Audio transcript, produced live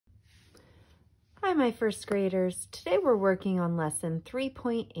Hi, my first graders. Today we're working on lesson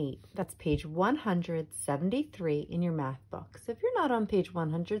 3.8. That's page 173 in your math book. So if you're not on page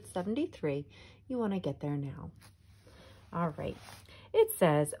 173, you want to get there now. All right. It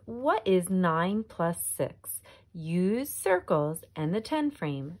says, what is 9 plus 6? Use circles and the 10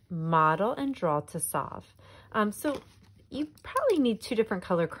 frame, model and draw to solve. So you probably need two different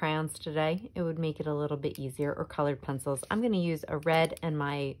color crayons today. It would make it a little bit easier, or colored pencils. I'm going to use a red and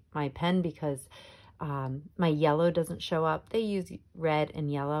my pen because my yellow doesn't show up. They use red and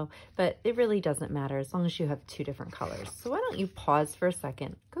yellow, but it really doesn't matter as long as you have two different colors. So why don't you pause for a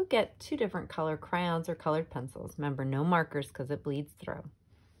second, go get two different color crayons or colored pencils. Remember, no markers because it bleeds through.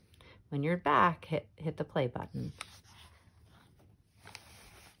 When you're back, hit the play button.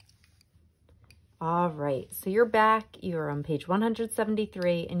 All right, so you're back, you're on page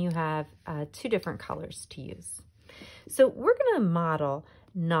 173, and you have two different colors to use. So we're gonna model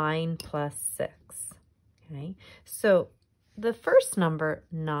 9 plus 6, okay? So the first number,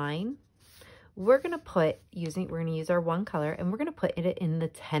 9, we're gonna use our one color, and we're gonna put it in the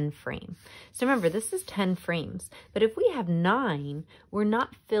 10 frame. So remember, this is 10 frames, but if we have 9, we're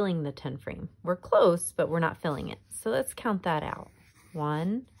not filling the 10 frame. We're close, but we're not filling it. So let's count that out.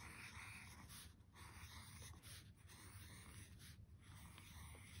 1, 2,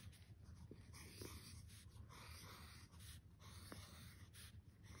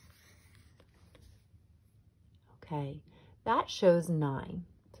 okay, that shows 9.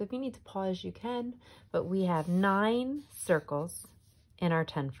 So if you need to pause, you can, but we have 9 circles in our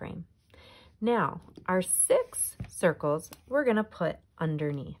 10 frame. Now, our 6 circles, we're gonna put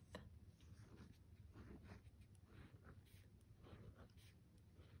underneath.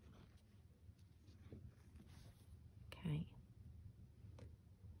 Okay.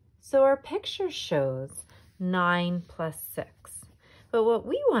 So our picture shows 9 plus 6. But what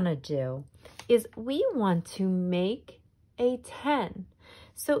we wanna do is we want to make a 10.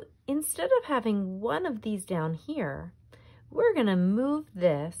 So instead of having one of these down here, we're gonna move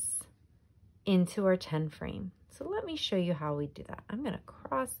this into our 10 frame. So let me show you how we do that. I'm gonna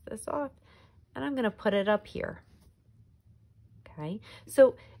cross this off and I'm gonna put it up here. Okay,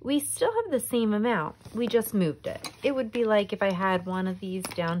 so we still have the same amount, we just moved it. It would be like if I had one of these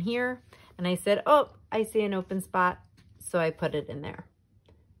down here and I said, oh, I see an open spot, so I put it in there.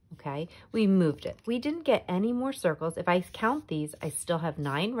 Okay, we moved it. We didn't get any more circles. If I count these, I still have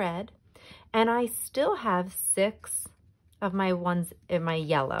 9 red, and I still have 6 of my ones in my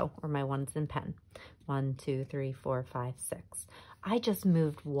yellow, or my ones in pen. 1, 2, 3, 4, 5, 6. I just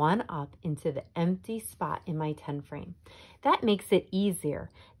moved one up into the empty spot in my 10 frame. That makes it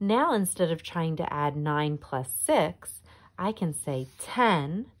easier. Now, instead of trying to add 9 plus 6, I can say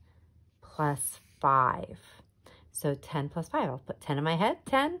 10 plus 5. So 10 plus 5, I'll put 10 in my head,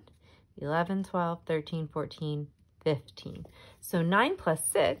 10, 11, 12, 13, 14, 15. So 9 plus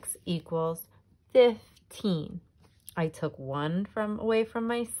 6 equals 15. I took 1 away from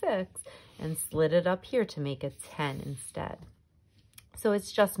my 6 and slid it up here to make a 10 instead. So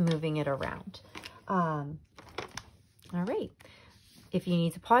it's just moving it around. All right. If you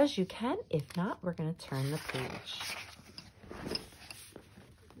need to pause, you can. If not, we're going to turn the page.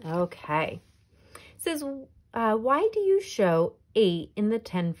 Okay. It says, why do you show 8 in the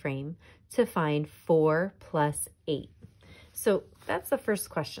 10 frame to find 4 plus 8? So that's the first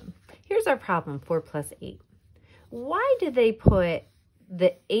question. Here's our problem, 4 plus 8. Why did they put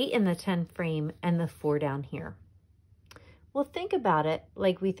the 8 in the 10 frame and the 4 down here? Well, think about it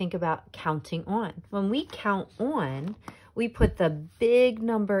like we think about counting on. When we count on, we put the big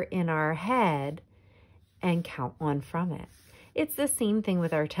number in our head and count on from it. It's the same thing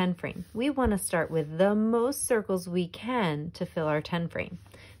with our 10 frame. We want to start with the most circles we can to fill our 10 frame.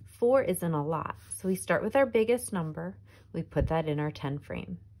 4 isn't a lot, so we start with our biggest number. We put that in our 10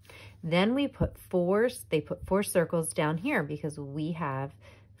 frame. Then we put they put 4 circles down here because we have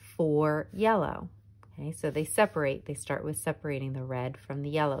 4 yellow. Okay, so they start with separating the red from the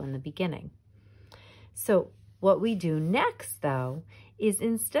yellow in the beginning. So what we do next, though, is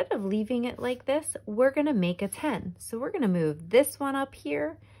instead of leaving it like this, we're going to make a 10. So we're going to move this one up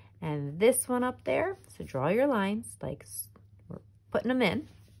here and this one up there. So draw your lines like we're putting them in.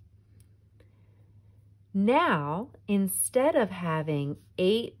 Now, instead of having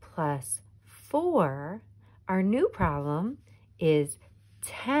 8 plus 4, our new problem is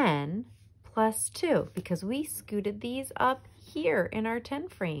 10 plus 2, because we scooted these up here in our 10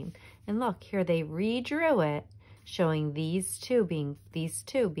 frame. And look, here they redrew it, showing these two being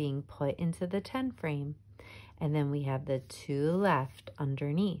put into the 10 frame. And then we have the 2 left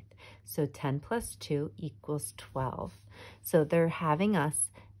underneath. So 10 plus 2 equals 12. So they're having us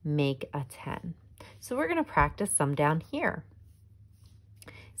make a 10. So we're going to practice some down here.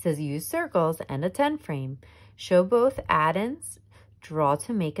 It says use circles and a 10 frame. Show both add-ins. Draw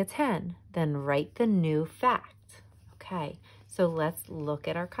to make a 10. Then write the new fact. Okay, so let's look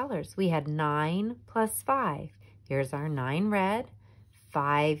at our colors. We had 9 plus 5. Here's our 9 red,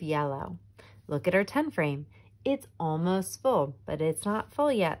 5 yellow. Look at our 10 frame. It's almost full, but it's not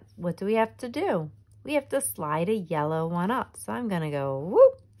full yet. What do we have to do? We have to slide a yellow one up. So I'm going to go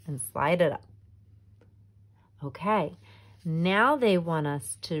whoop and slide it up. Okay, now they want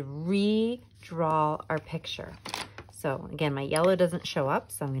us to redraw our picture. So again, my yellow doesn't show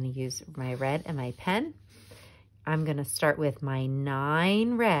up, so I'm going to use my red and my pen. I'm going to start with my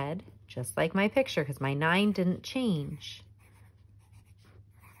 9 red, just like my picture, because my 9 didn't change.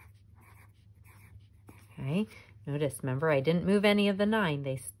 Okay, notice, remember, I didn't move any of the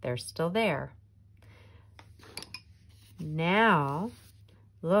 9. They're still there. Now,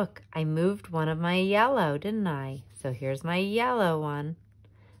 look, I moved one of my yellow, didn't I? So here's my yellow one.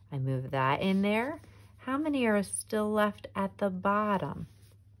 I moved that in there. How many are still left at the bottom?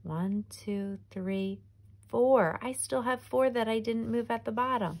 1, 2, 3, 4. I still have 4 that I didn't move at the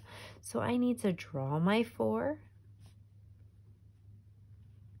bottom. So I need to draw my 4.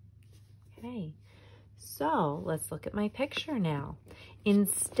 Okay, so let's look at my picture now.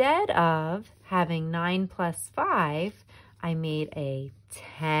 Instead of having 9 plus 5, I made a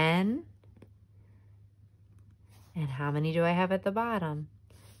 10. And how many do I have at the bottom?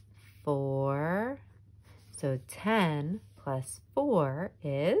 4. So 10 plus 4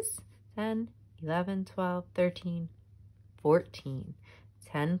 is 10, 11, 12, 13, 14.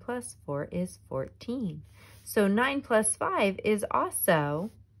 10 plus 4 is 14. So 9 plus 5 is also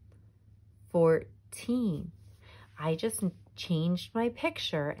 14. I just changed my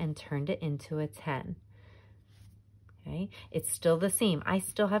picture and turned it into a 10. Okay, it's still the same. I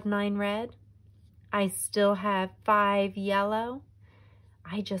still have 9 red. I still have 5 yellow.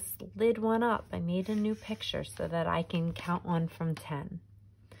 I just slid one up. I made a new picture so that I can count 1 from 10.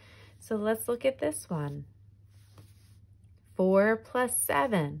 So let's look at this one. 4 plus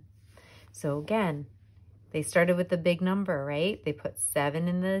 7. So again, they started with the big number, right? They put 7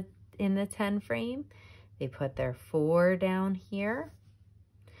 in the 10 frame. They put their 4 down here.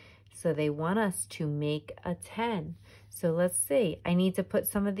 So they want us to make a 10. So let's see. I need to put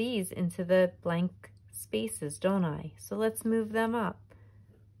some of these into the blank spaces, don't I? So let's move them up.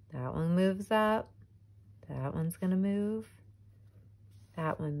 That one moves up. That one's going to move.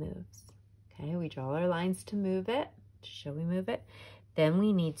 That one moves. Okay, we draw our lines to move it, to show we move it. Then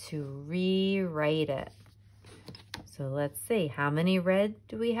we need to rewrite it. So let's see, how many red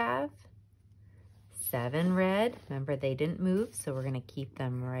do we have? 7 red. Remember, they didn't move, so we're going to keep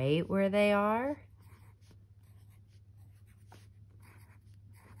them right where they are.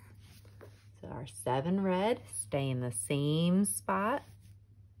 So our 7 red stay in the same spot.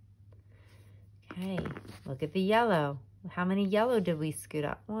 Okay, look at the yellow. How many yellow did we scoot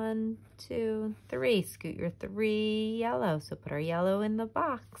up? 1, 2, 3. Scoot your 3 yellow. So put our yellow in the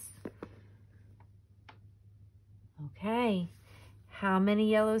box. Okay. How many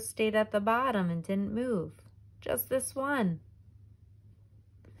yellows stayed at the bottom and didn't move? Just this one.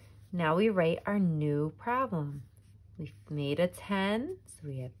 Now we write our new problem. We've made a 10. So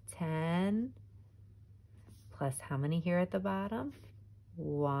we have 10 plus how many here at the bottom?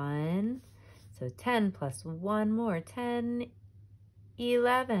 1. So 10 plus 1 more, 10,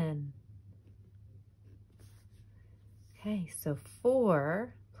 11. Okay, so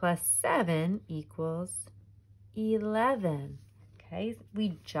 4 plus 7 equals 11. Okay,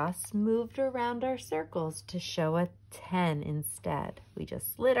 we just moved around our circles to show a 10 instead. We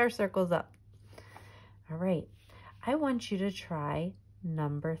just slid our circles up. All right, I want you to try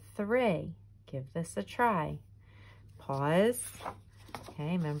number 3. Give this a try. Pause.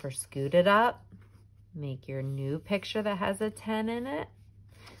 Okay, remember, scoot it up. Make your new picture that has a 10 in it.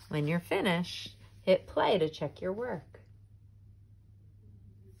 When you're finished, hit play to check your work.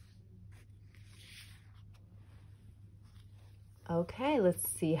 Okay, let's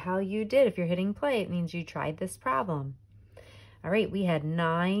see how you did. If you're hitting play, it means you tried this problem. All right, we had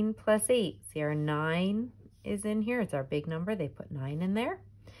 9 plus 8. See, our 9 is in here. It's our big number. They put 9 in there.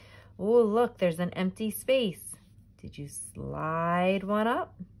 Oh, look, there's an empty space. Did you slide one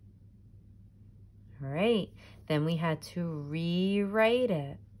up? All right, then we had to rewrite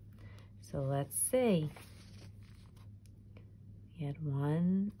it. So let's see. We had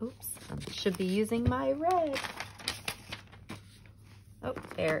 1, oops, I should be using my red. Oh,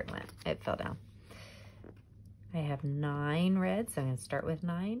 there it went, it fell down. I have 9 red, so I'm gonna start with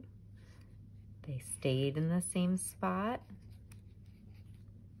 9. They stayed in the same spot.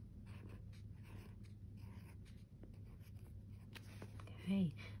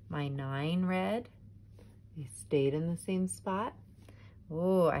 Okay, my 9 red, I stayed in the same spot.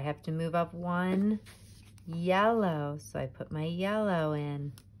 Oh, I have to move up 1 yellow, so I put my yellow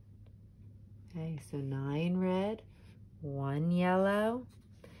in. Okay, so 9 red, 1 yellow.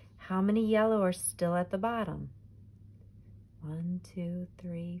 How many yellow are still at the bottom? 1, 2,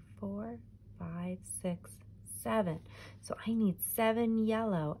 3, 4, 5, 6, 7. So I need 7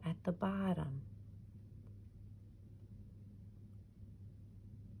 yellow at the bottom.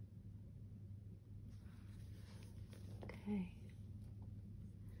 Okay.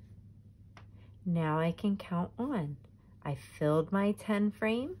 Now I can count on. I filled my 10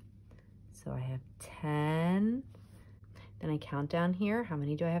 frame, so I have 10. Then I count down here. How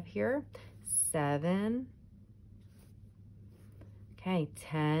many do I have here? 7. Okay,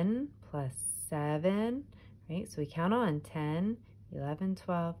 10 plus 7, right? So we count on 10, 11,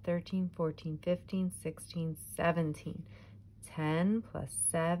 12, 13, 14, 15, 16, 17. 10 plus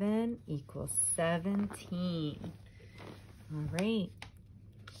 7 equals 17. All right.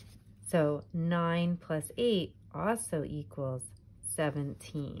 So 9 plus 8 also equals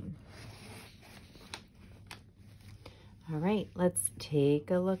 17. All right, let's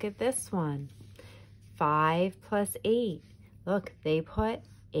take a look at this one. 5 plus 8. Look, they put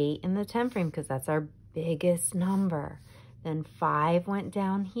 8 in the 10 frame because that's our biggest number. Then 5 went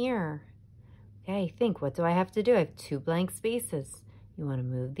down here. Okay, think, what do I have to do? I have 2 blank spaces. You want to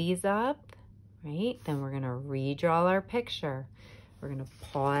move these up, right? Then we're going to redraw our picture. We're going to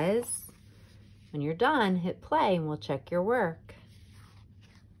pause. When you're done, hit play and we'll check your work.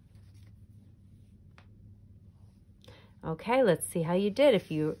 Okay, let's see how you did.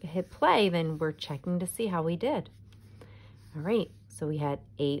 If you hit play, then we're checking to see how we did. All right, so we had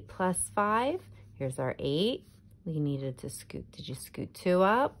 8 plus 5. Here's our 8. We needed to scoot. Did you scoot 2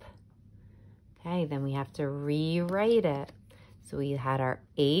 up? Okay, then we have to rewrite it. So we had our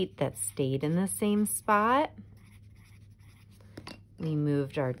 8 that stayed in the same spot. We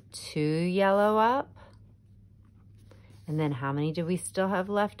moved our 2 yellow up. And then how many do we still have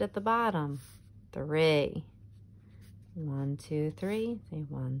left at the bottom? 3. 1, 2, 3. Say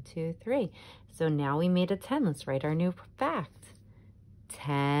 1, 2, 3. So now we made a 10. Let's write our new fact.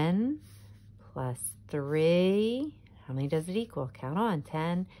 10 plus 3. How many does it equal? Count on.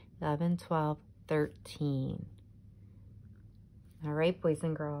 10, 11, 12, 13. All right, boys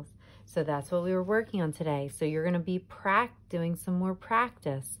and girls. So that's what we were working on today. So you're going to be doing some more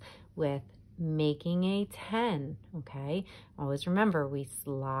practice with making a 10, okay? Always remember, we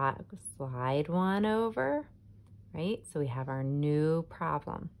slide 1 over, right? So we have our new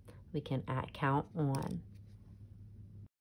problem. We can count on.